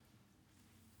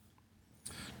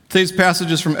Today's passage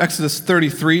is from Exodus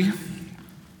 33.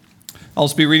 I'll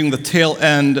just be reading the tail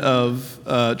end of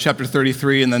chapter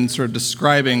 33 and then sort of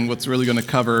describing what's really going to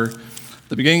cover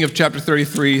the beginning of chapter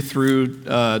 33 through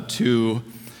to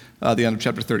the end of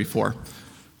chapter 34.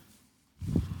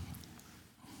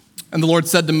 And the Lord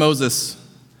said to Moses,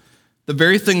 "The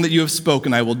very thing that you have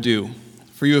spoken I will do,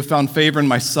 for you have found favor in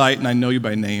my sight, and I know you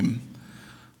by name."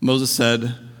 Moses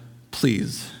said,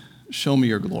 "Please, show me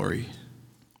your glory."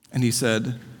 And he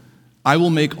said, "I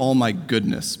will make all my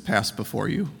goodness pass before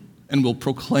you, and will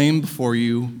proclaim before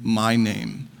you my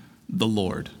name, the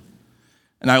Lord.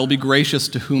 And I will be gracious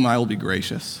to whom I will be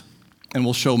gracious, and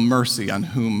will show mercy on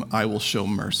whom I will show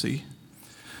mercy."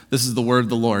 This is the word of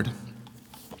the Lord.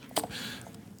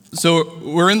 So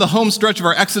we're in the home stretch of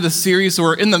our Exodus series, so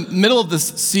we're in the middle of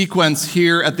this sequence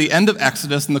here at the end of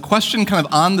Exodus, and the question kind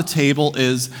of on the table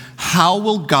is, how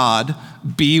will God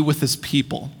be with his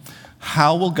people?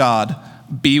 How will God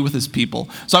be with his people?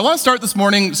 So I want to start this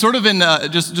morning sort of in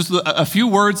just a few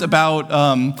words about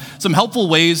some helpful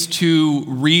ways to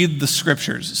read the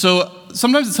scriptures. So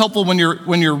sometimes it's helpful when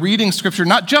you're reading scripture,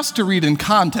 not just to read in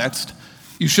context.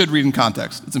 You should read in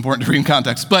context. It's important to read in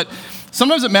context. But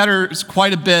sometimes it matters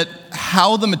quite a bit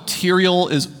how the material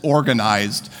is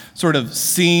organized, sort of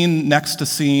scene next to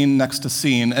scene next to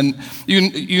scene. And you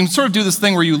can sort of do this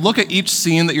thing where you look at each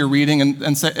scene that you're reading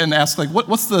and ask, like,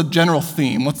 what's the general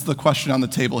theme? What's the question on the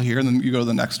table here? And then you go to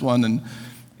the next one and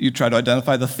you try to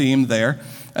identify the theme there.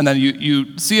 And then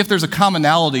you see if there's a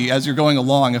commonality as you're going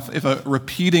along, if a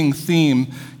repeating theme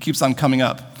keeps on coming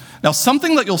up. Now,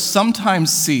 something that you'll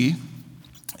sometimes see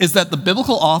is that the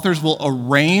biblical authors will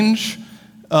arrange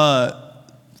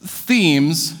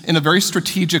themes in a very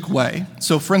strategic way.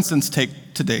 So, for instance, take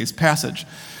today's passage.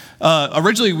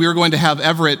 Originally, we were going to have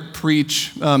Everett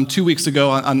preach 2 weeks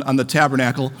ago on the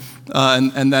tabernacle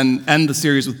and then end the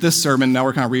series with this sermon. Now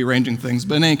we're kind of rearranging things.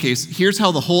 But in any case, here's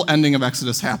how the whole ending of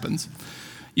Exodus happens.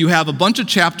 You have a bunch of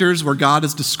chapters where God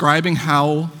is describing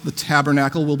how the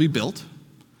tabernacle will be built.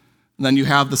 And then you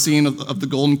have the scene of the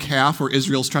golden calf where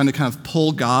Israel's trying to kind of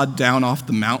pull God down off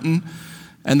the mountain.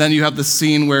 And then you have the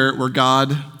scene where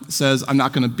God says, "I'm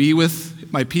not going to be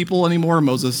with my people anymore."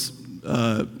 Moses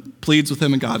pleads with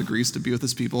him, and God agrees to be with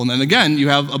his people. And then again, you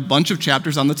have a bunch of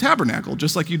chapters on the tabernacle,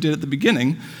 just like you did at the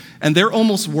beginning. And they're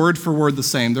almost word for word the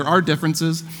same. There are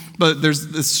differences, but there's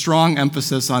this strong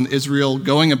emphasis on Israel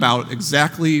going about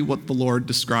exactly what the Lord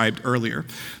described earlier.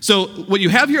 So what you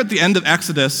have here at the end of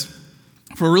Exodus,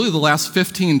 for really the last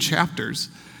 15 chapters,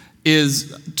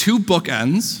 is two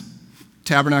bookends,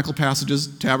 tabernacle passages,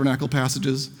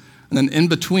 and then in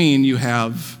between you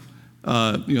have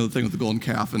the thing with the golden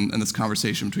calf and this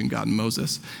conversation between God and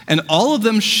Moses. And all of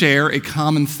them share a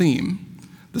common theme,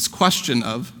 this question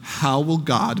of how will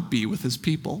God be with his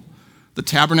people? The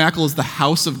tabernacle is the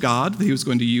house of God that he was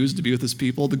going to use to be with his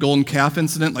people. The golden calf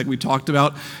incident, like we talked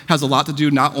about, has a lot to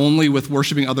do not only with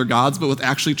worshiping other gods, but with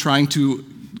actually trying to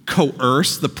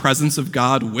coerce the presence of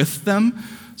God with them.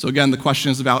 So again, the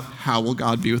question is about how will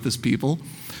God be with his people?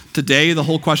 Today, the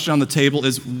whole question on the table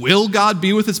is, will God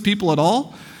be with his people at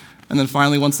all? And then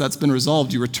finally, once that's been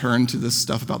resolved, you return to this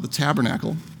stuff about the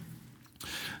tabernacle.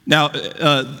 Now,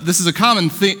 this is a common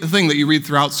thing that you read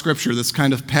throughout Scripture, this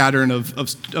kind of pattern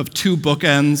of two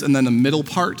bookends and then a middle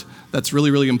part that's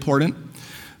really, really important.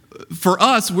 For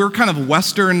us, we're kind of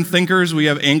Western thinkers. We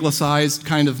have anglicized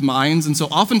kind of minds. And so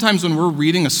oftentimes when we're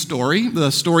reading a story,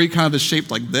 the story kind of is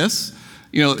shaped like this.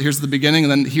 Here's the beginning,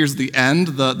 and then here's the end.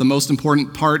 The most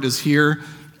important part is here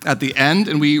at the end,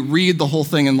 and we read the whole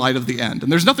thing in light of the end.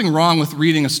 And there's nothing wrong with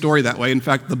reading a story that way. In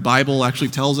fact, the Bible actually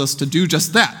tells us to do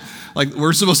just that. Like,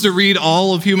 we're supposed to read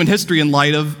all of human history in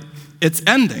light of its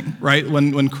ending, right?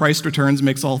 When Christ returns,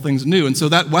 makes all things new. And so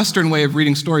that Western way of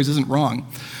reading stories isn't wrong.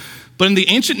 But in the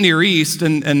ancient Near East,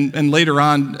 and later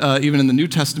on, even in the New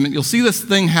Testament, you'll see this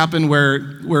thing happen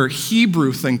where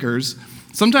Hebrew thinkers,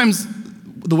 sometimes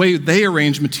the way they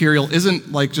arrange material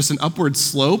isn't like just an upward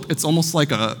slope, it's almost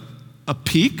like a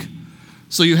peak.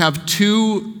 So you have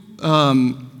two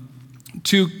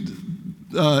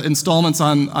installments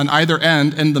on either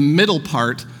end, and the middle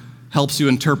part helps you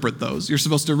interpret those. You're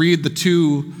supposed to read the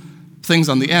two things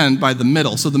on the end by the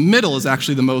middle. So the middle is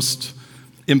actually the most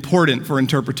important for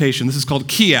interpretation. This is called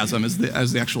chiasm as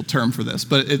the actual term for this.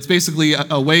 But it's basically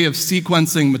a way of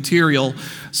sequencing material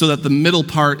so that the middle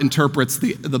part interprets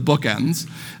the bookends.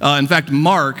 In fact,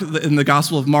 Mark, in the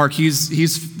Gospel of Mark,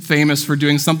 he's famous for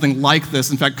doing something like this.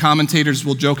 In fact, commentators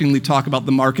will jokingly talk about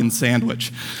the Markan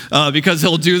sandwich because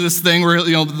he'll do this thing where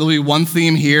there'll be one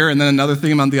theme here and then another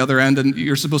theme on the other end, and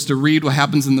you're supposed to read what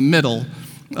happens in the middle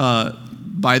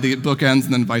by the bookends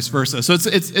and then vice versa. So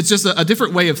it's just a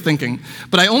different way of thinking.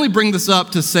 But I only bring this up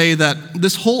to say that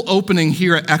this whole opening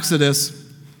here at Exodus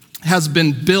has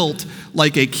been built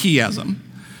like a chiasm.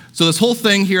 So this whole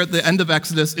thing here at the end of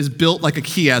Exodus is built like a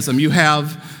chiasm. You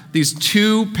have these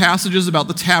two passages about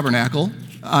the tabernacle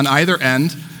on either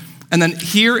end, and then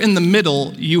here in the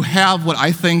middle, you have what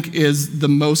I think is the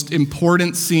most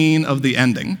important scene of the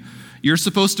ending. You're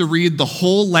supposed to read the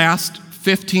whole last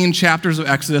 15 chapters of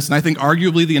Exodus, and I think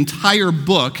arguably the entire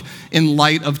book in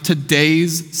light of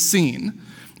today's scene.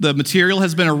 The material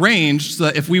has been arranged so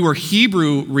that if we were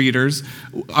Hebrew readers,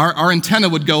 our antenna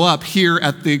would go up here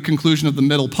at the conclusion of the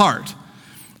middle part.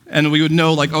 And we would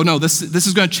know, like, oh no, this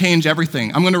is going to change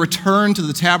everything. I'm going to return to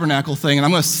the tabernacle thing, and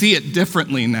I'm going to see it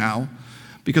differently now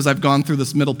because I've gone through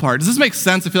this middle part. Does this make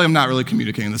sense? I feel like I'm not really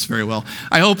communicating this very well.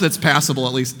 I hope that's passable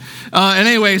at least. And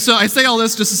anyway, so I say all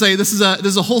this just to say this is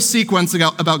a whole sequence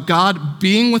about God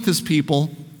being with his people,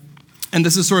 and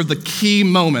this is sort of the key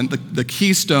moment, the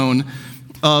keystone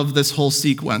of this whole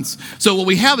sequence. So what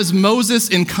we have is Moses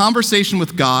in conversation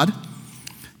with God.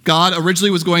 God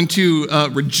originally was going to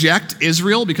reject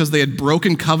Israel because they had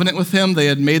broken covenant with him. They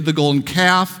had made the golden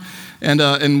calf,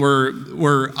 and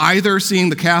were either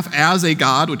seeing the calf as a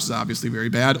god, which is obviously very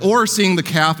bad, or seeing the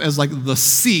calf as like the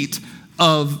seat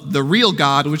of the real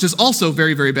God, which is also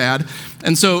very, very bad.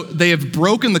 And so they have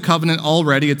broken the covenant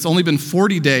already. It's only been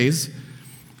 40 days,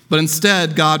 but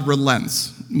instead God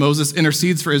relents. Moses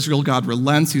intercedes for Israel. God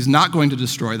relents. He's not going to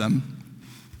destroy them.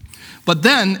 But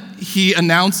then he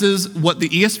announces what the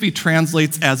ESV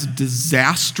translates as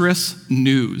disastrous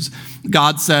news.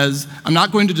 God says, I'm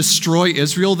not going to destroy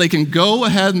Israel. They can go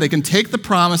ahead and they can take the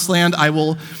promised land.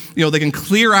 They can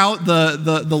clear out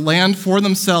the land for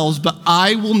themselves, but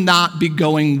I will not be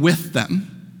going with them.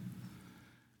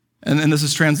 And this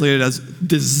is translated as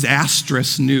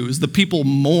disastrous news. The people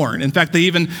mourn. In fact, they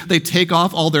take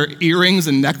off all their earrings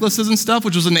and necklaces and stuff,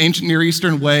 which was an ancient Near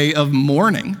Eastern way of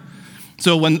mourning.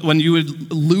 So when you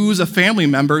would lose a family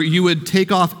member, you would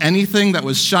take off anything that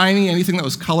was shiny, anything that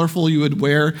was colorful. You would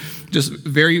wear just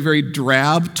very, very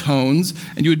drab tones,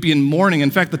 and you would be in mourning. In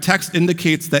fact, the text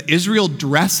indicates that Israel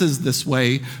dresses this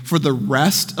way for the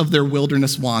rest of their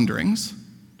wilderness wanderings.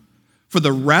 For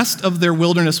the rest of their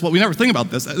wilderness, we never think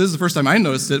about this. This is the first time I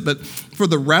noticed it, but for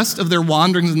the rest of their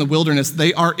wanderings in the wilderness,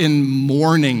 they are in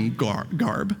mourning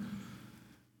garb.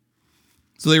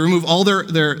 So they remove all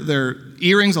their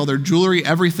earrings, all their jewelry,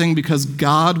 everything, because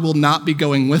God will not be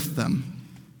going with them.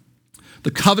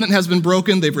 The covenant has been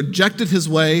broken. They've rejected his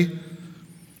way,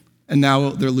 and now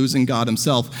they're losing God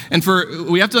himself. And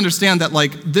we have to understand that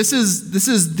this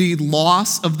is the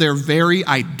loss of their very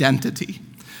identity.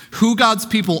 Who God's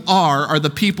people are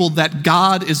the people that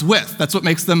God is with. That's what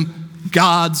makes them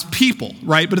God's people,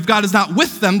 right? But if God is not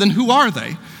with them, then who are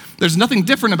they? There's nothing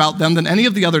different about them than any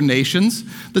of the other nations.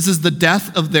 This is the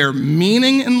death of their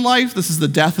meaning in life. This is the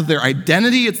death of their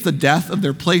identity. It's the death of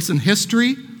their place in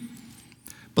history.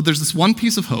 But there's this one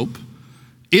piece of hope.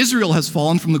 Israel has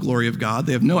fallen from the glory of God.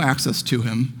 They have no access to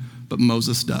him, but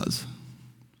Moses does.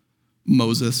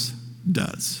 Moses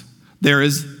does. There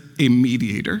is a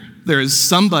mediator. There is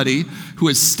somebody who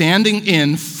is standing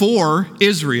in for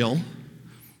Israel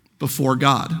before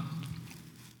God.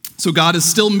 So God is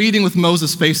still meeting with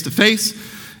Moses face to face.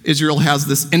 Israel has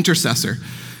this intercessor.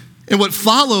 And what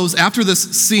follows after this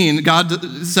scene, God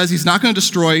says he's not going to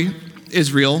destroy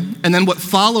Israel. And then what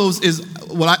follows is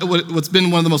what's been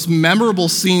one of the most memorable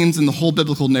scenes in the whole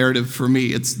biblical narrative for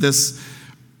me. It's this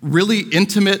really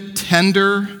intimate,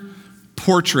 tender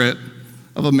portrait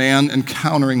of a man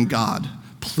encountering God,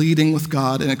 pleading with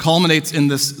God, and it culminates in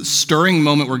this stirring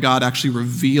moment where God actually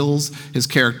reveals his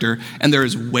character, and there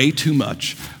is way too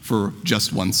much for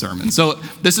just one sermon. So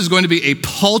this is going to be a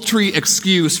paltry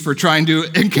excuse for trying to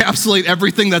encapsulate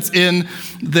everything that's in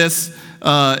this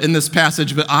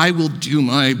passage, but I will do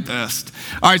my best.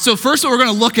 All right, so first what we're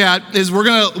going to look at is we're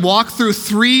going to walk through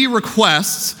 3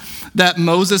 requests that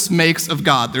Moses makes of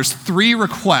God. There's 3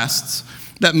 requests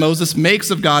that Moses makes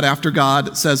of God after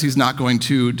God says he's not going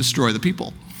to destroy the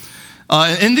people.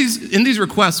 In these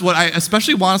requests, what I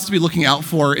especially want us to be looking out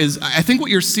for is, I think what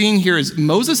you're seeing here is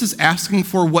Moses is asking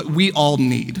for what we all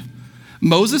need.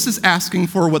 Moses is asking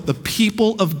for what the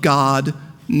people of God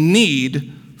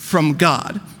need from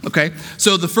God, okay?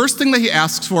 So the first thing that he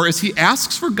asks for is he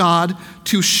asks for God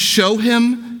to show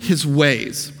him his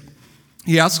ways.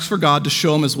 He asks for God to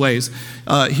show him his ways.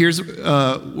 Here's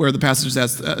where the passage is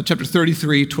at, chapter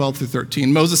 33, 12 through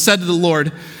 13. Moses said to the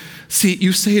Lord, "See,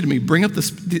 you say to me, bring up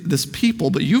this people,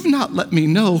 but you've not let me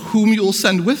know whom you will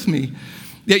send with me.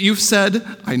 Yet you've said,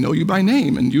 I know you by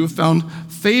name, and you have found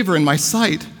favor in my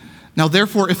sight. Now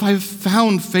therefore, if I have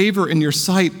found favor in your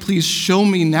sight, please show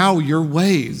me now your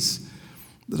ways,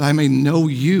 that I may know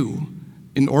you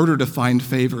in order to find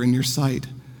favor in your sight.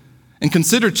 And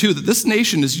consider too that this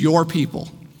nation is your people.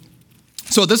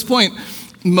 So at this point,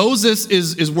 Moses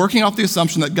is working off the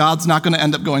assumption that God's not going to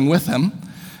end up going with him.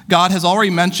 God has already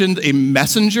mentioned a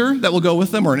messenger that will go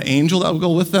with them, or an angel that will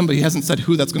go with them, but he hasn't said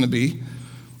who that's going to be.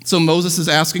 So Moses is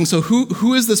asking, so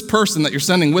who is this person that you're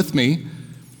sending with me?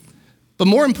 But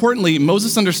more importantly,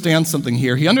 Moses understands something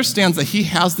here. He understands that he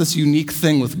has this unique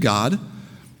thing with God,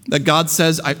 that God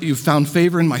says, you've found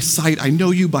favor in my sight. I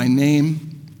know you by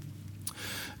name.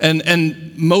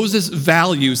 And Moses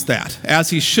values that, as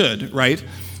he should, right?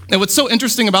 And what's so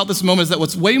interesting about this moment is that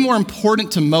what's way more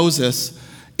important to Moses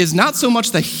is not so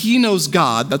much that he knows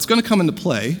God, that's going to come into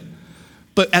play,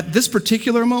 but at this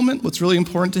particular moment, what's really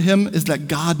important to him is that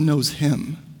God knows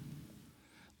him.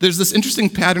 There's this interesting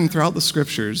pattern throughout the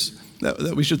scriptures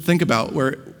that we should think about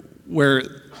where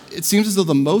it seems as though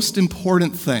the most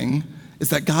important thing is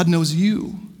that God knows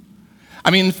you.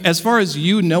 I mean, as far as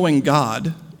you knowing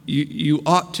God, you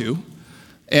ought to,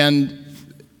 and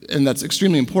that's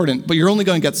extremely important, but you're only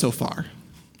going to get so far.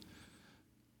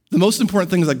 The most important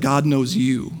thing is that God knows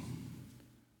you,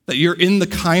 that you're in the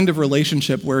kind of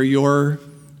relationship where you're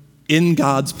in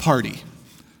God's party,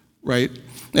 right?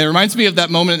 And it reminds me of that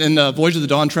moment in Voyage of the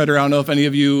Dawn Treader. I don't know if any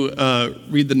of you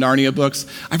read the Narnia books.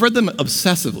 I've read them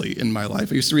obsessively in my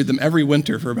life. I used to read them every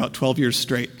winter for about 12 years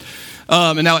straight.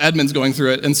 And now Edmund's going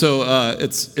through it, and so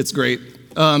it's great.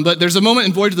 But there's a moment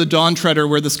in Voyage of the Dawn Treader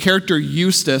where this character,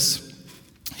 Eustace,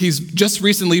 he's just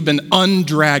recently been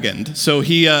undragoned. So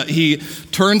he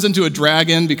turns into a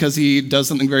dragon because he does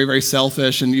something very, very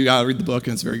selfish, and you gotta read the book,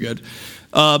 and it's very good.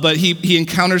 But he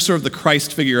encounters sort of the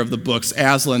Christ figure of the books,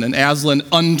 Aslan, and Aslan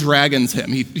undragons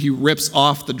him. He rips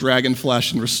off the dragon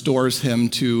flesh and restores him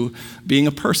to being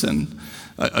a person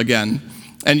again.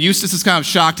 And Eustace is kind of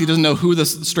shocked. He doesn't know who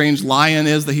this strange lion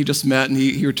is that he just met, and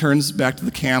he returns back to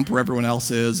the camp where everyone else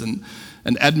is, and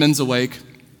Edmund's awake.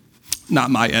 Not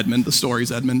my Edmund, the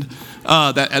story's Edmund.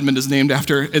 That Edmund is named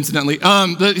after, incidentally.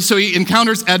 So he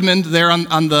encounters Edmund there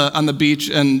on the beach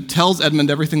and tells Edmund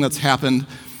everything that's happened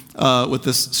with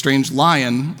this strange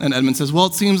lion. And Edmund says, well,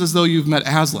 it seems as though you've met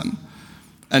Aslan.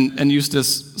 And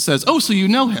Eustace says, oh, so you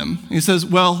know him? And he says,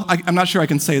 well, I'm not sure I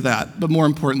can say that, but more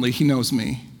importantly, he knows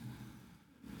me.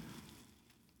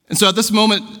 And so at this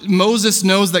moment, Moses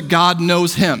knows that God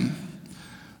knows him,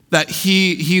 that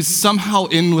he's somehow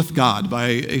in with God by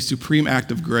a supreme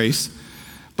act of grace.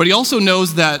 But he also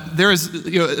knows that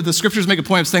the scriptures make a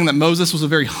point of saying that Moses was a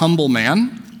very humble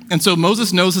man. And so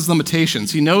Moses knows his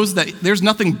limitations. He knows that there's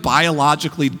nothing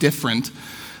biologically different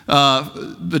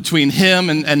between him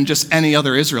and just any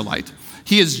other Israelite.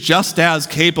 He is just as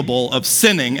capable of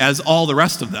sinning as all the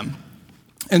rest of them.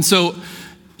 And so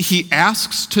he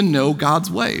asks to know God's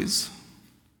ways.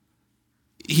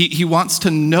 He wants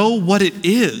to know what it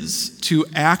is to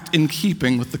act in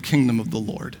keeping with the kingdom of the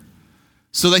Lord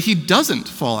so that he doesn't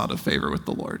fall out of favor with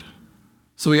the Lord.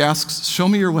 So he asks, show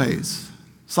me your ways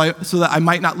so that I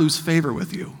might not lose favor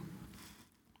with you.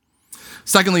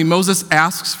 Secondly, Moses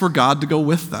asks for God to go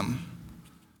with them.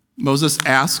 Moses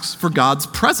asks for God's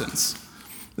presence.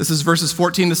 This is verses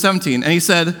 14 to 17. And he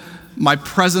said, my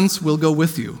presence will go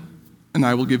with you, and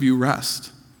I will give you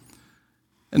rest.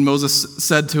 And Moses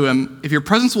said to him, if your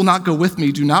presence will not go with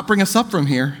me, do not bring us up from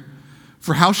here.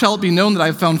 For how shall it be known that I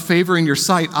have found favor in your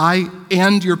sight, I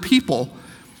and your people?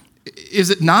 Is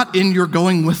it not in your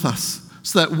going with us,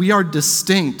 so that we are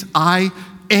distinct, I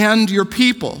and your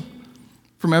people,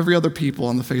 from every other people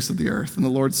on the face of the earth? And the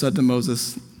Lord said to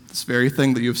Moses, this very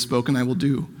thing that you have spoken I will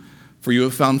do, for you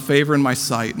have found favor in my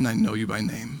sight, and I know you by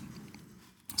name.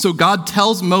 So God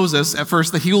tells Moses at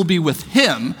first that he will be with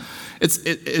him.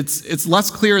 It's less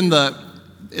clear in the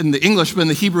English, but in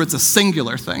the Hebrew it's a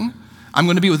singular thing. I'm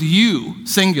going to be with you,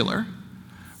 singular,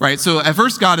 right? So at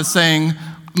first God is saying,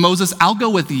 Moses, I'll go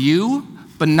with you,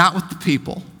 but not with the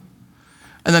people.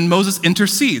 And then Moses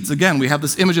intercedes. Again, we have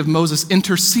this image of Moses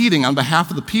interceding on behalf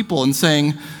of the people and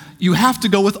saying, you have to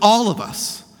go with all of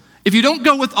us. If you don't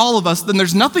go with all of us, then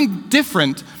there's nothing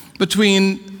different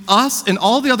between us and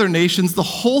all the other nations. The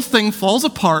whole thing falls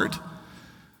apart.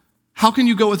 How can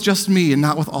you go with just me and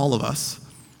not with all of us?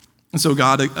 And so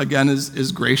God, again,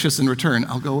 is gracious in return.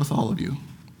 I'll go with all of you.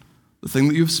 The thing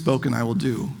that you've spoken, I will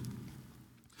do.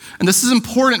 And this is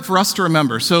important for us to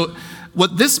remember. So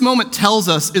what this moment tells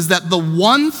us is that the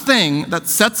one thing that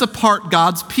sets apart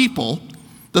God's people,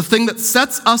 the thing that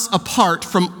sets us apart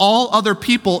from all other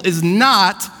people, is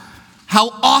not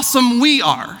how awesome we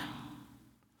are.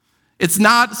 It's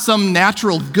not some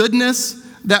natural goodness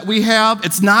that we have.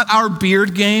 It's not our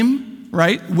beard game,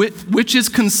 right? Which is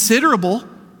considerable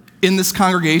in this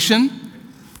congregation.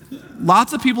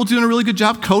 Lots of people doing a really good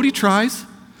job. Cody tries.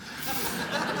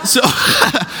 So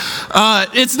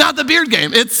it's not the beard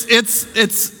game.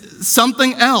 It's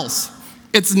something else.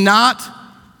 It's not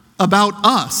about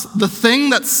us. The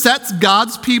thing that sets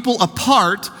God's people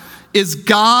apart is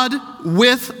God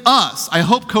with us. I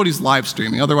hope Cody's live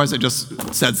streaming. Otherwise, I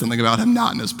just said something about him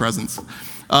not in his presence.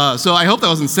 So I hope that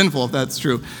wasn't sinful if that's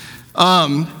true.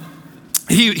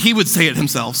 He would say it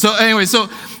himself. So anyway, so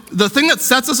the thing that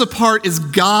sets us apart is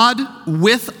God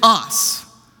with us.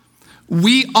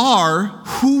 We are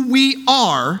who we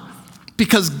are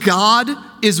because God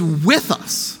is with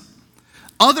us.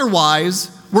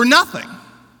 Otherwise, we're nothing.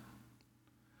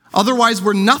 Otherwise,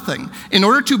 we're nothing. In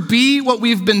order to be what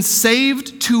we've been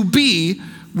saved to be,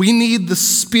 we need the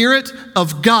Spirit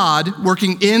of God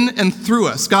working in and through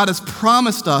us. God has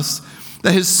promised us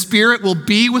that His Spirit will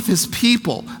be with His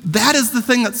people. That is the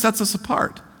thing that sets us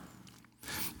apart.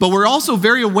 But we're also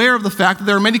very aware of the fact that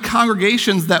there are many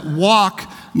congregations that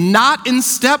walk not in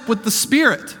step with the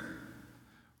Spirit,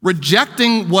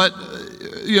 rejecting what,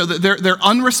 they're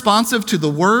unresponsive to the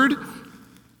Word.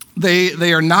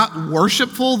 They are not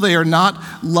worshipful. They are not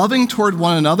loving toward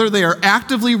one another. They are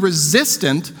actively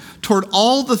resistant toward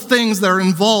all the things that are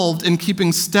involved in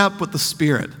keeping step with the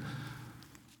Spirit.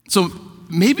 So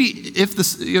maybe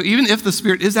even if the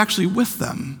Spirit is actually with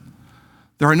them,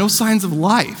 there are no signs of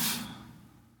life.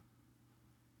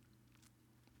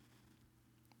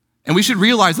 And we should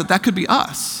realize that that could be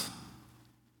us.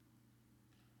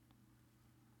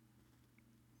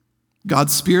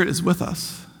 God's Spirit is with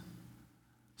us,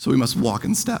 so we must walk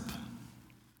in step.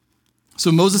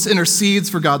 So Moses intercedes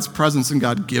for God's presence, and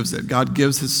God gives it. God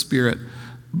gives His Spirit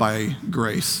by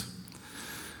grace.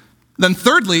 Then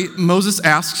thirdly, Moses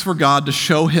asks for God to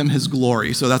show him His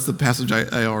glory. So that's the passage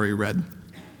I already read.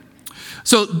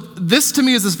 So this to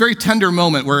me is this very tender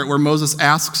moment where Moses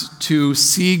asks to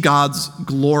see God's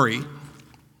glory.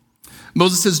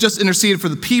 Moses has just interceded for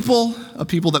the people, a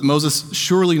people that Moses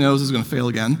surely knows is going to fail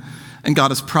again, and God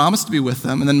has promised to be with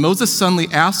them. And then Moses suddenly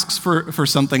asks for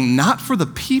something not for the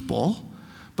people,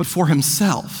 but for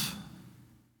himself.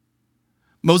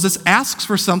 Moses asks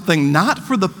for something not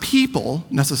for the people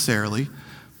necessarily,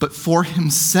 but for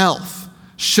himself.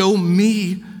 Show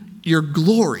me your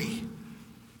glory.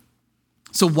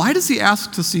 So why does he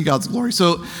ask to see God's glory?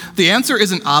 So the answer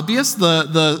isn't obvious.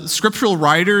 The scriptural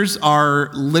writers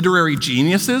are literary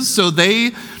geniuses, so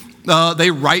they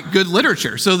write good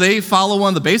literature. So they follow one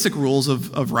of the basic rules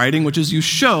of writing, which is you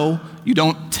show, you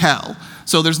don't tell.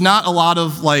 So there's not a lot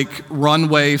of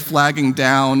runway flagging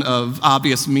down of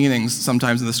obvious meanings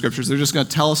sometimes in the scriptures. They're just going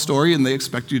to tell a story, and they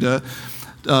expect you to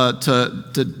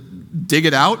dig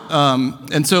it out.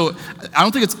 And so I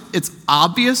don't think it's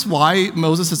obvious why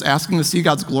Moses is asking to see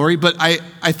God's glory, but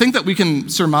I think that we can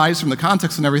surmise from the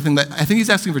context and everything that I think he's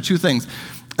asking for two things.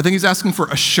 I think he's asking for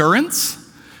assurance,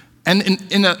 and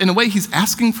in a way he's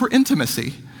asking for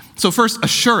intimacy. So first,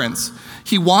 assurance.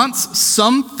 He wants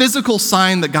some physical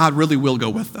sign that God really will go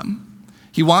with them.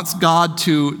 He wants God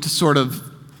to sort of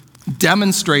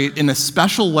demonstrate in a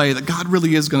special way that God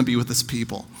really is going to be with His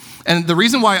people. And the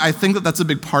reason why I think that that's a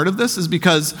big part of this is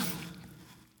because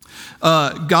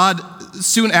God,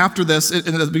 soon after this, at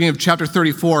the beginning of chapter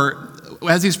 34,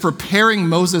 as he's preparing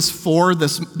Moses for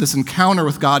this encounter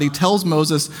with God, he tells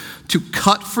Moses to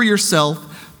cut for yourself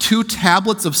 2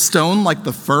 tablets of stone like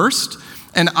the first,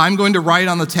 and I'm going to write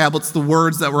on the tablets the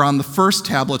words that were on the first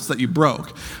tablets that you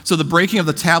broke. So the breaking of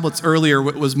the tablets earlier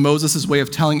was Moses' way of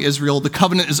telling Israel the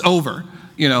covenant is over,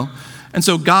 And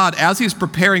so God, as he's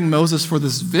preparing Moses for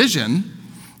this vision,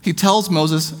 he tells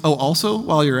Moses, also,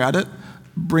 while you're at it,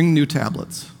 bring new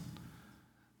tablets.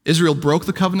 Israel broke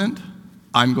the covenant,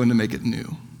 I'm going to make it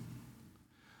new.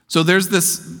 So there's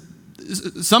this,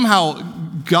 somehow,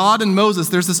 God and Moses,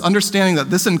 there's this understanding that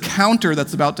this encounter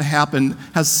that's about to happen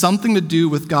has something to do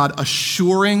with God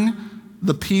assuring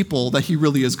the people that He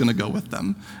really is going to go with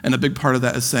them. And a big part of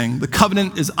that is saying, the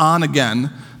covenant is on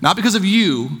again, not because of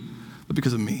you, but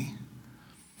because of me.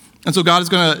 And so God is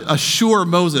going to assure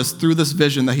Moses through this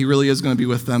vision that He really is going to be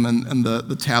with them, and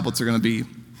the tablets are going to be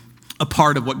a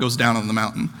part of what goes down on the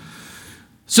mountain.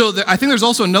 So I think there's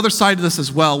also another side to this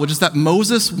as well, which is that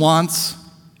Moses wants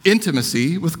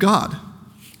intimacy with God.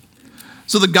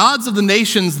 So the gods of the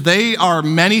nations, they are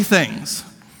many things.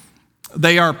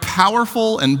 They are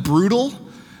powerful and brutal.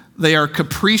 They are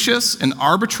capricious and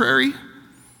arbitrary.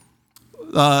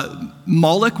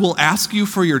 Moloch will ask you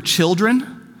for your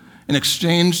children in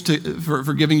exchange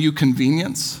for giving you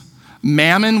convenience.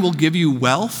 Mammon will give you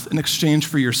wealth in exchange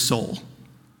for your soul.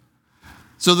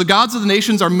 So the gods of the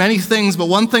nations are many things, but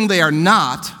one thing they are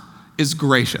not is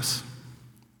gracious.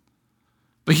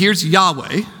 But here's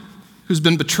Yahweh, who's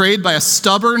been betrayed by a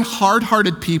stubborn,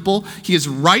 hard-hearted people. He is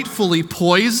rightfully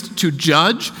poised to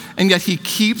judge, and yet he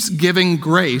keeps giving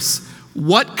grace.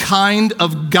 What kind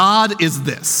of God is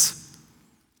this?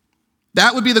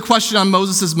 That would be the question on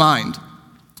Moses' mind.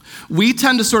 We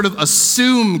tend to sort of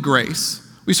assume grace.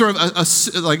 We sort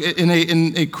of, like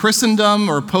in a Christendom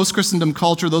or post-Christendom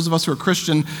culture, those of us who are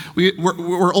Christian,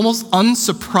 we're almost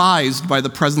unsurprised by the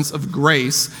presence of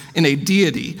grace in a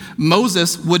deity.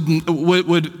 Moses would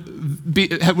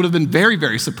have been very,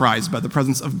 very surprised by the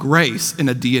presence of grace in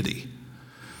a deity.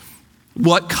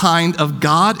 What kind of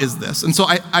God is this? And so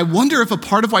I wonder if a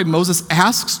part of why Moses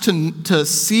asks to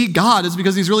see God is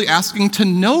because he's really asking to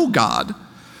know God.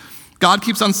 God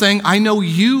keeps on saying, I know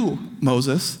you,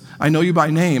 Moses. I know you by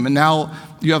name. And now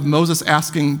you have Moses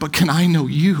asking, but can I know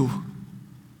you?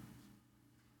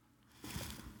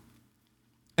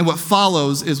 And what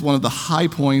follows is one of the high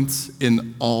points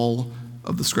in all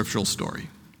of the scriptural story.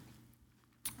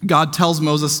 God tells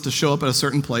Moses to show up at a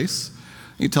certain place.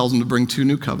 He tells him to bring two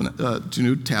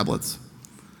new tablets.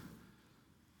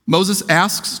 Moses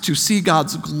asks to see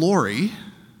God's glory,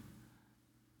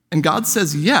 and God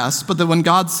says yes, but then when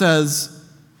God says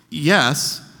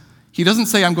yes, he doesn't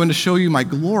say, I'm going to show you my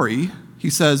glory. He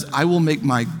says, I will make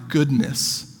my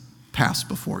goodness pass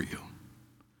before you,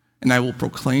 and I will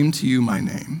proclaim to you my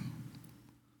name.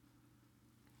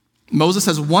 Moses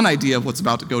has one idea of what's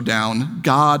about to go down.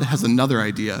 God has another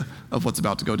idea of what's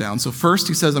about to go down. So first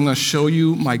he says, I'm going to show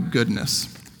you my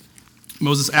goodness.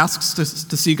 Moses asks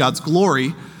to see God's glory,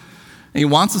 and he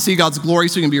wants to see God's glory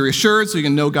so he can be reassured, so he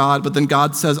can know God, but then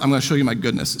God says, I'm going to show you my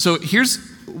goodness. So here's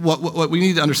what we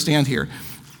need to understand here.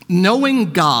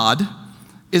 Knowing God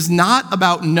is not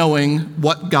about knowing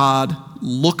what God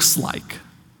looks like.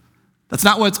 That's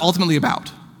not what it's ultimately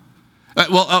about.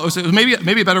 So maybe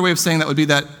a better way of saying that would be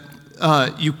that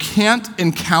you can't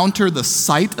encounter the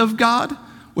sight of God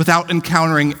without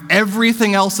encountering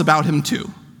everything else about him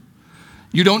too.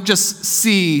 You don't just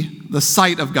see the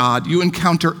sight of God, you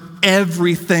encounter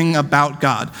everything about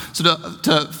God. So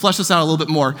to flesh this out a little bit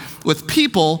more, with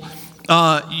people,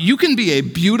 you can be a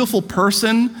beautiful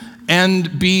person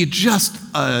and be just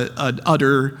an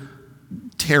utter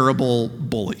terrible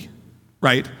bully,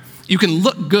 right? You can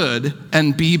look good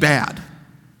and be bad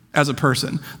as a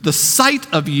person. The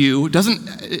sight of you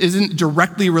isn't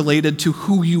directly related to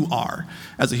who you are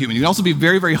as a human. You can also be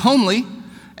very, very homely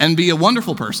and be a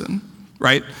wonderful person,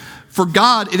 right? For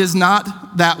God, it is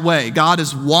not that way. God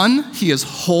is one, he is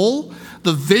whole.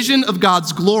 The vision of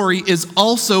God's glory is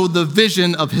also the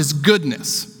vision of his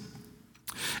goodness.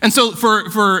 And so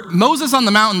for Moses on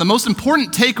the mountain, the most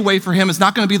important takeaway for him is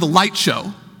not going to be the light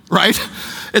show, right?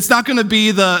 It's not going to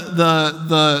be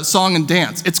the song and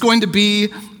dance. It's going to be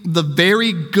the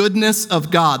very goodness of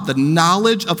God, the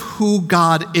knowledge of who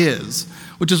God is,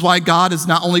 which is why God is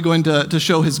not only going to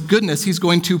show his goodness, he's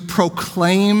going to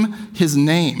proclaim his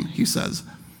name, he says.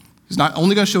 He's not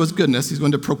only going to show his goodness, he's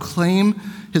going to proclaim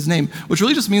his name, which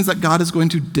really just means that God is going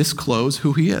to disclose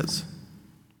who he is.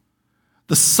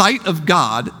 The sight of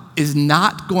God is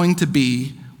not going to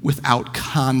be without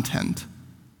content.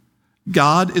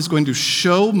 God is going to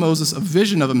show Moses a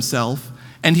vision of himself,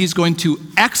 and he's going to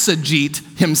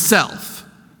exegete himself,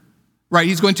 right?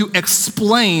 He's going to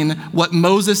explain what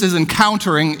Moses is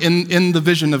encountering in the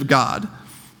vision of God.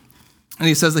 And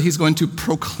he says that he's going to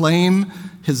proclaim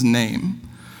his name.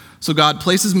 So God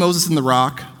places Moses in the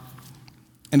rock,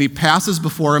 and he passes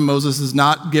before him. Moses is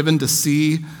not given to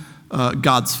see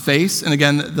God's face. And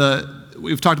again,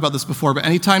 we've talked about this before, but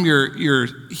anytime you're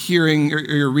hearing or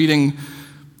you're reading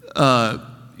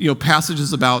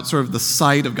passages about sort of the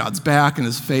sight of God's back and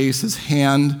his face, his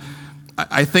hand,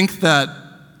 I think that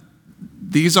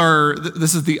this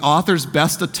is the author's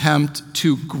best attempt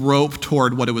to grope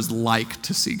toward what it was like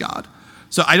to see God.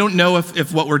 So I don't know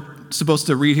if what we're supposed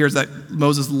to read here is that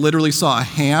Moses literally saw a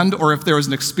hand, or if there was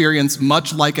an experience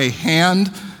much like a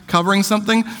hand covering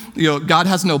something. God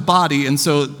has no body, and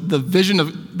so the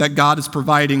vision that God is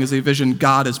providing is a vision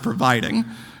God is providing,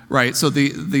 right? So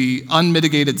the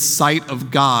unmitigated sight of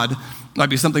God might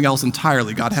be something else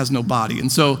entirely. God has no body.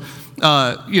 And so,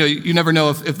 you never know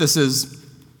if this is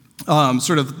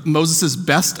sort of Moses'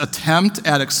 best attempt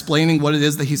at explaining what it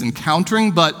is that he's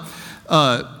encountering, but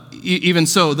even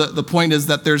so, the point is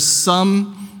that there's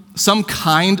some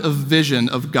kind of vision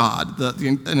of God,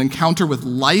 an encounter with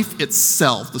life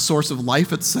itself, the source of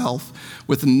life itself,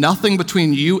 with nothing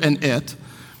between you and it,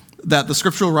 that the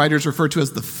scriptural writers refer to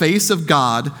as the face of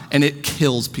God, and it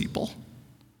kills people.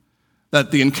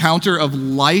 That the encounter of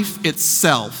life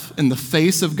itself in the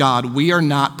face of God, we are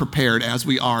not prepared as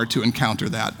we are to encounter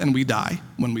that, and we die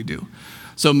when we do.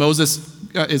 So Moses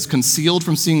is concealed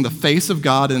from seeing the face of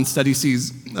God, and instead he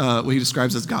sees what he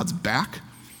describes as God's back.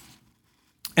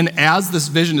 And as this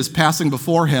vision is passing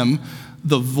before him,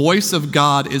 the voice of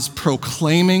God is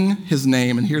proclaiming his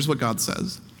name, and here's what God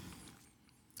says.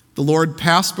 The Lord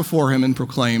passed before him and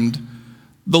proclaimed,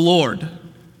 the Lord,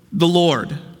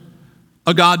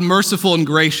 a God merciful and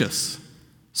gracious,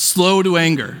 slow to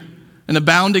anger, and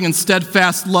abounding in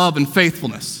steadfast love and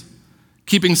faithfulness,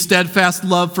 keeping steadfast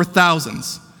love for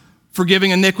thousands,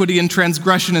 forgiving iniquity and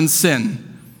transgression and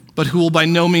sin, but who will by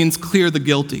no means clear the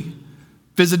guilty,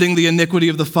 visiting the iniquity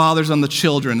of the fathers on the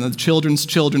children, and the children's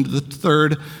children to the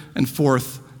third and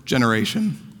fourth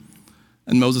generation.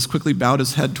 And Moses quickly bowed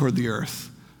his head toward the earth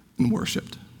and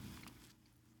worshiped.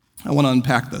 I want to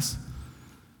unpack this.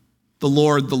 The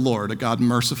Lord, a God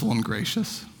merciful and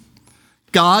gracious.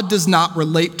 God does not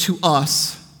relate to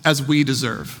us as we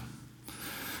deserve.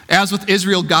 As with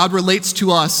Israel, God relates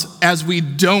to us as we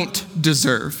don't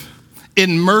deserve.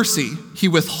 In mercy, he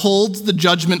withholds the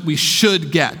judgment we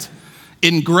should get.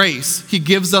 In grace, he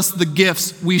gives us the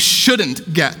gifts we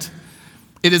shouldn't get.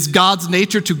 It is God's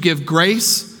nature to give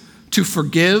grace, to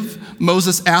forgive.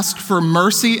 Moses asked for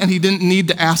mercy, and he didn't need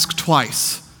to ask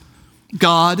twice.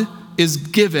 God is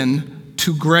given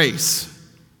to grace.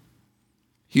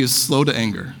 He is slow to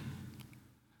anger.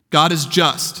 God is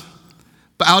just.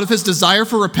 But out of his desire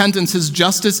for repentance, his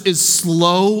justice is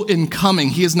slow in coming.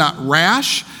 He is not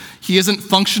rash. He isn't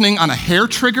functioning on a hair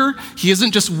trigger. He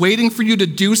isn't just waiting for you to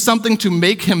do something to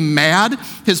make him mad.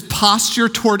 His posture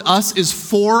toward us is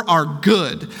for our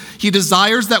good. He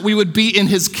desires that we would be in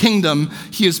his kingdom.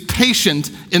 He is patient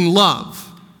in love.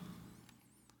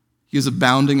 He is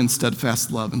abounding in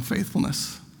steadfast love and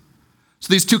faithfulness.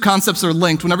 So these two concepts are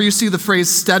linked. Whenever you see the phrase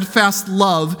steadfast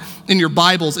love in your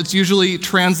Bibles, it's usually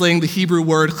translating the Hebrew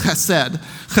word chesed.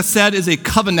 Chesed is a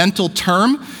covenantal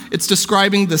term. It's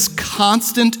describing this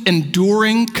constant,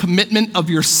 enduring commitment of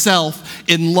yourself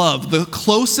in love. The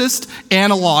closest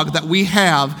analog that we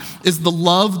have is the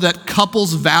love that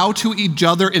couples vow to each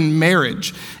other in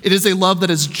marriage. It is a love that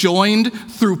is joined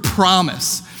through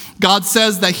promise. God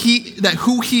says that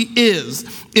who he is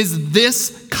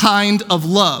this kind of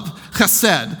love,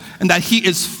 chesed, and that he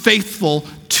is faithful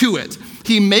to it.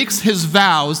 He makes his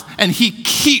vows and he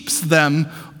keeps them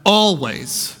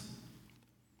always.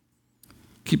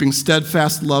 Keeping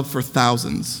steadfast love for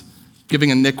thousands,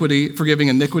 forgiving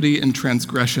iniquity and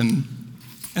transgression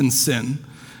and sin.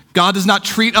 God does not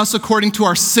treat us according to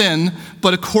our sin,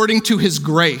 but according to his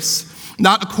grace.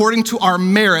 Not according to our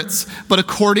merits, but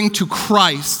according to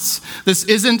Christ's. This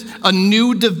isn't a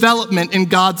new development in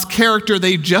God's character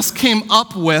they just came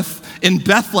up with in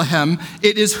Bethlehem.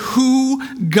 It is who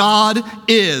God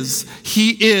is.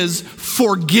 He is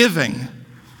forgiving.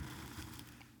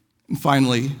 And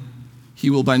finally, he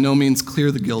will by no means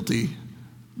clear the guilty,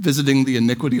 visiting the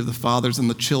iniquity of the fathers on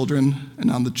the children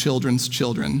and on the children's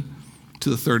children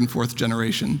to the third and fourth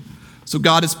generation. So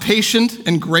God is patient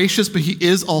and gracious, but he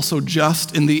is also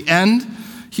just. In the end,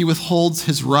 he withholds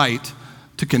his right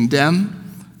to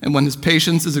condemn, and when his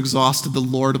patience is exhausted, the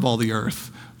Lord of all the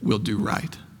earth will do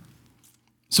right.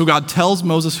 So God tells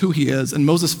Moses who he is, and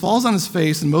Moses falls on his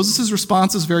face, and Moses'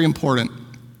 response is very important.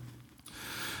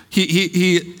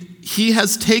 He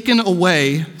has taken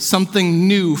away something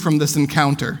new from this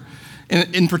encounter.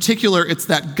 In particular, it's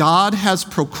that God has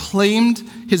proclaimed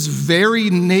his very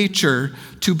nature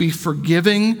to be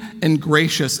forgiving and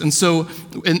gracious. And so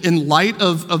in light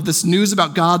of this news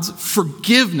about God's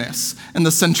forgiveness and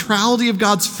the centrality of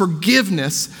God's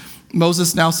forgiveness,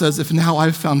 Moses now says, if now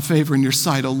I've found favor in your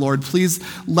sight, O Lord, please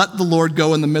let the Lord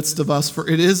go in the midst of us, for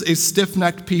it is a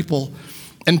stiff-necked people,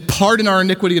 and pardon our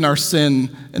iniquity and our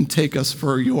sin, and take us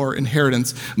for your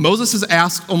inheritance. Moses has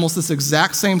asked almost this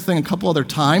exact same thing a couple other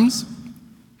times.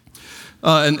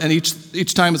 And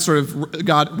each time it's sort of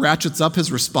God ratchets up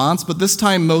his response, but this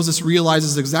time Moses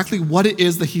realizes exactly what it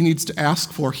is that he needs to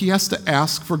ask for. He has to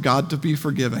ask for God to be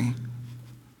forgiving.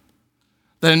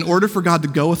 That in order for God to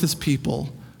go with his people,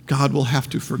 God will have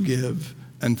to forgive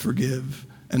and forgive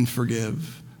and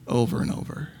forgive over and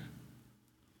over.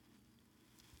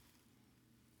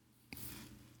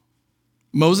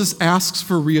 Moses asks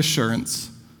for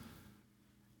reassurance,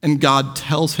 and God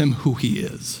tells him who he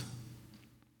is.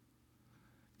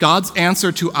 God's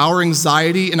answer to our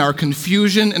anxiety and our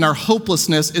confusion and our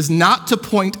hopelessness is not to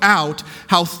point out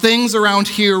how things around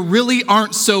here really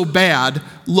aren't so bad.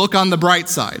 Look on the bright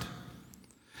side.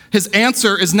 His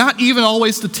answer is not even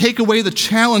always to take away the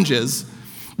challenges.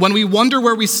 When we wonder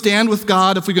where we stand with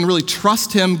God, if we can really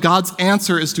trust him, God's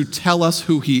answer is to tell us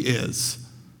who he is.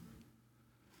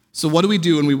 So what do we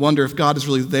do when we wonder if God is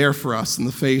really there for us in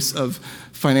the face of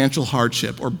financial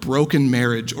hardship or broken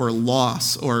marriage or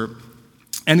loss or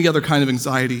any other kind of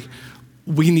anxiety?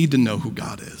 We need to know who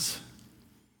God is.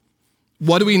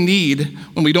 What do we need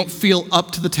when we don't feel up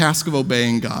to the task of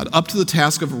obeying God, up to the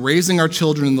task of raising our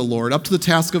children in the Lord, up to the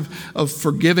task of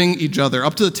forgiving each other,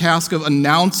 up to the task of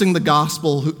announcing the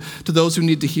gospel to those who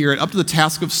need to hear it, up to the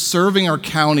task of serving our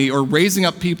county or raising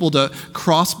up people to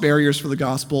cross barriers for the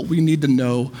gospel? We need to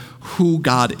know who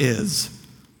God is.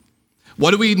 What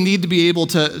do we need to be able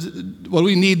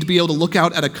to look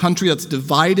out at a country that's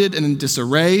divided and in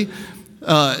disarray,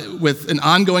 with an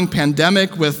ongoing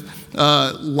pandemic, with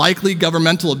likely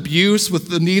governmental abuse, with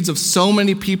the needs of so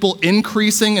many people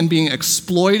increasing and being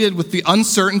exploited, with the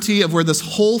uncertainty of where this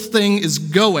whole thing is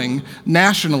going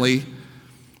nationally?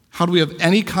 How do we have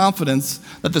any confidence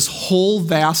that this whole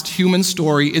vast human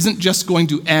story isn't just going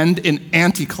to end in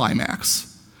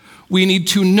anticlimax? We need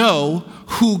to know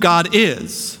who God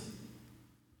is.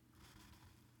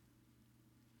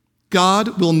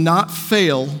 God will not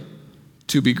fail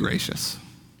to be gracious,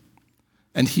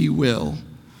 and he will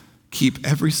keep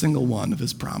every single one of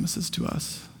his promises to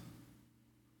us.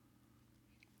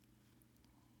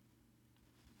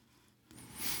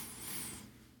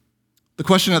 The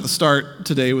question at the start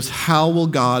today was, how will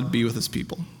God be with his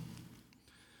people?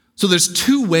 So there's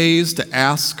two ways to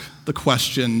ask the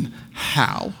question,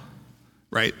 how,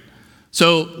 right?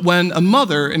 So when a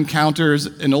mother encounters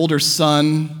an older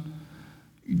son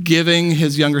giving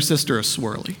his younger sister a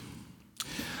swirly,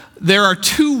 there are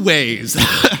two ways.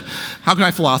 How can I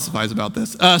philosophize about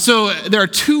this? So there are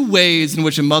two ways in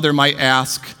which a mother might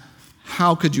ask,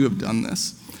 how could you have done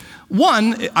this?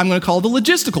 One, I'm going to call the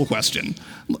logistical question.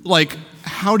 Like,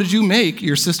 how did you make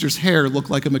your sister's hair look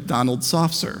like a McDonald's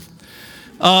soft serve?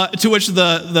 To which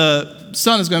the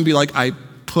son is going to be like, I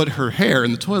put her hair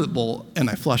in the toilet bowl and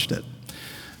I flushed it.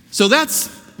 So that's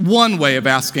one way of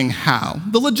asking how,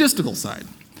 the logistical side.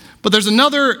 But there's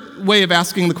another way of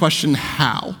asking the question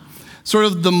how, sort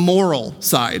of the moral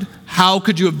side. How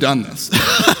could you have done this?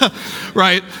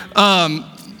 Right?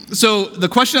 So the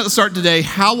question at the start today,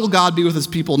 how will God be with his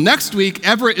people? Next week,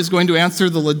 Everett is going to answer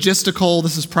the logistical,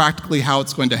 this is practically how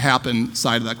it's going to happen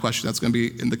side of that question. That's going to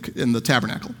be in the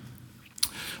tabernacle.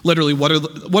 Literally, what are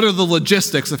the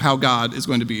logistics of how God is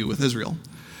going to be with Israel?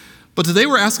 But today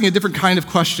we're asking a different kind of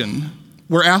question.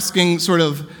 We're asking sort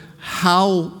of,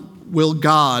 how will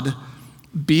God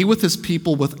be with his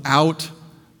people without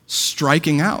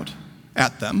striking out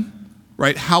at them,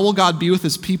 right? How will God be with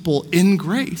his people in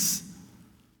grace?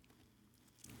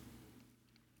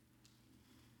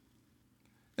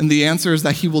 And the answer is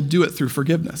that he will do it through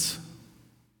forgiveness.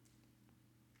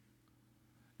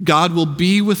 God will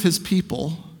be with his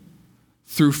people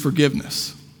through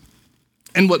forgiveness.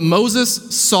 And what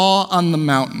Moses saw on the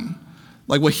mountain,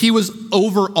 like what he was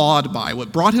overawed by,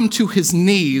 what brought him to his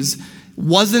knees,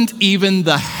 wasn't even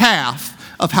the half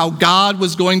of how God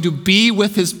was going to be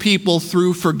with his people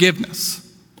through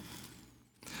forgiveness.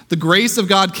 The grace of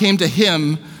God came to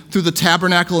him through the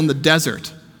tabernacle in the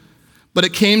desert, but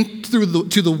it came to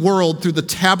the world through the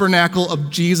tabernacle of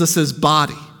Jesus'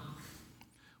 body.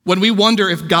 When we wonder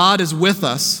if God is with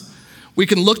us, we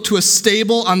can look to a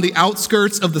stable on the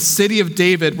outskirts of the city of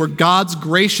David where God's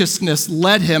graciousness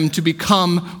led him to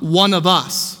become one of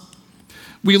us.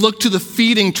 We look to the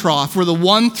feeding trough where the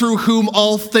one through whom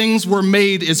all things were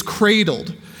made is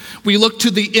cradled. We look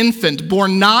to the infant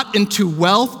born not into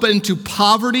wealth but into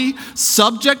poverty,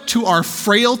 subject to our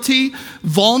frailty,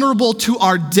 vulnerable to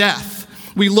our death.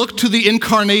 We look to the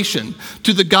incarnation,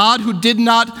 to the God who did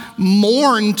not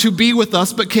mourn to be with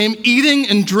us, but came eating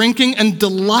and drinking and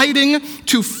delighting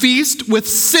to feast with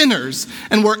sinners.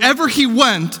 And wherever he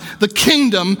went, the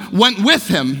kingdom went with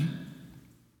him.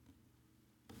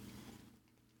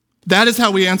 That is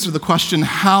how we answer the question,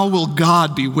 how will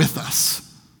God be with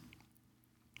us?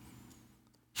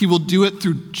 He will do it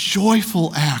through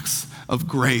joyful acts of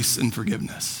grace and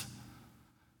forgiveness.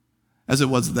 As it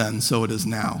was then, so it is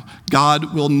now.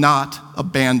 God will not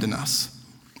abandon us.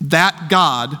 That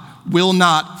God will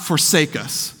not forsake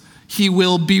us. He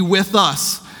will be with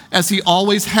us as he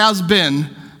always has been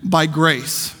by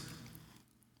grace.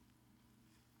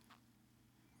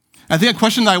 I think a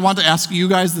question that I want to ask you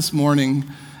guys this morning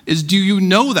is, do you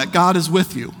know that God is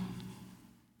with you?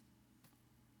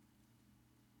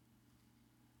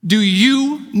 Do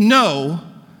you know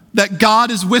that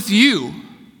God is with you,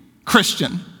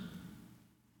 Christian?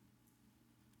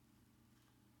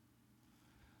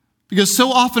 Because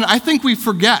so often I think we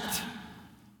forget.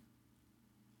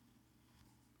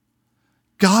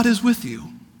 God is with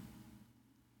you.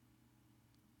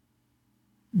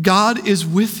 God is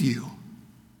with you.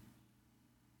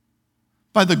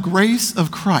 By the grace of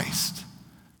Christ,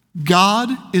 God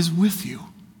is with you.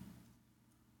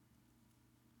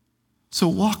 So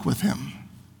walk with him.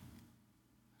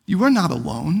 You are not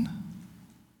alone.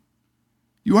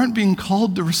 You aren't being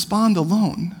called to respond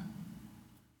alone.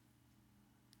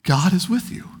 God is with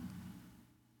you.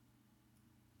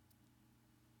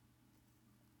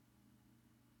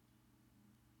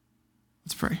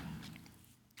 Let's pray.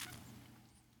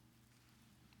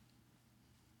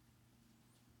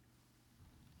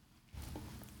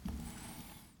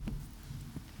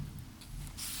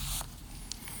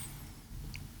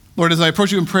 Lord, as I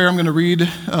approach you in prayer, I'm going to read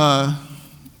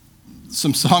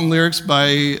some song lyrics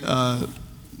by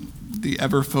the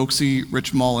ever folksy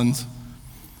Rich Mullins.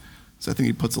 So I think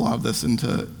he puts a lot of this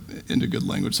into good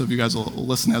language. So if you guys will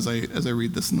listen as I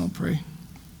read this, and I'll pray.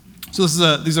 So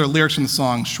these are lyrics from the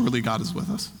song, Surely God is With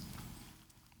Us.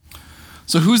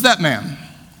 So who's that man?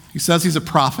 He says he's a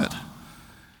prophet.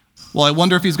 Well, I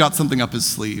wonder if he's got something up his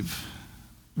sleeve.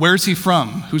 Where's he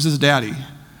from? Who's his daddy?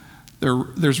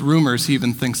 There's rumors he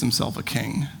even thinks himself a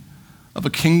king, of a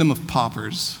kingdom of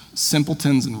paupers,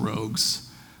 simpletons and rogues.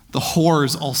 The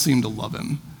whores all seem to love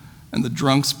him, and the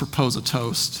drunks propose a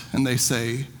toast, and they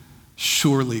say,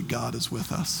 surely God is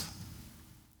with us.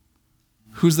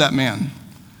 Who's that man?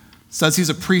 Says he's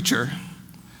a preacher.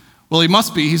 Well, he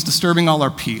must be. He's disturbing all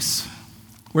our peace.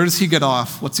 Where does he get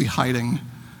off? What's he hiding?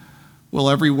 Well,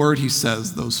 every word he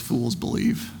says, those fools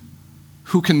believe.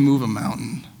 Who can move a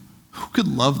mountain? Who could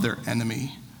love their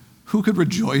enemy? Who could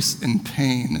rejoice in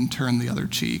pain and turn the other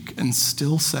cheek and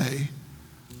still say,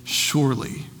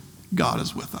 surely God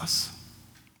is with us?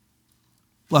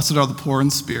 Blessed are the poor in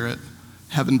spirit,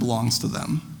 heaven belongs to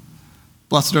them.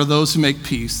 Blessed are those who make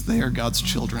peace, they are God's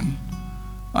children.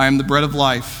 I am the bread of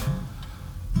life.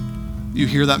 You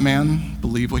hear that man?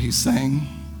 Believe what he's saying?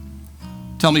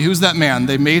 Tell me, who's that man?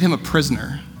 They made him a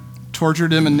prisoner,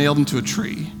 tortured him and nailed him to a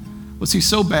tree. Was he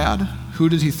so bad? Who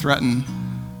did he threaten?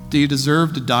 Did he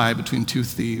deserve to die between two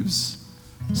thieves?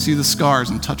 See the scars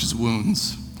and touch his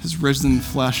wounds, his risen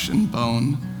flesh and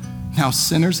bone. Now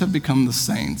sinners have become the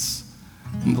saints,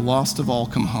 and the lost have all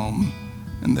come home,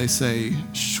 and they say,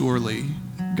 surely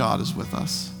God is with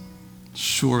us.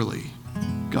 Surely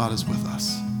God is with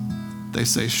us. They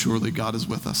say, surely God is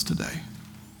with us today.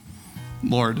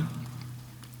 Lord,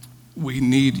 we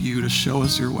need you to show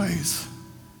us your ways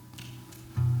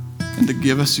and to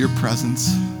give us your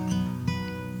presence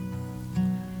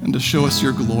and to show us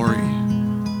your glory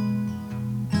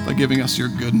by giving us your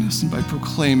goodness and by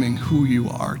proclaiming who you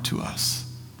are to us.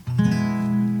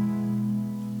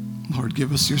 Lord,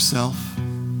 give us yourself.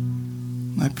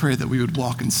 And I pray that we would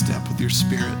walk in step with your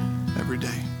Spirit every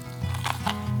day.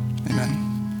 Amen.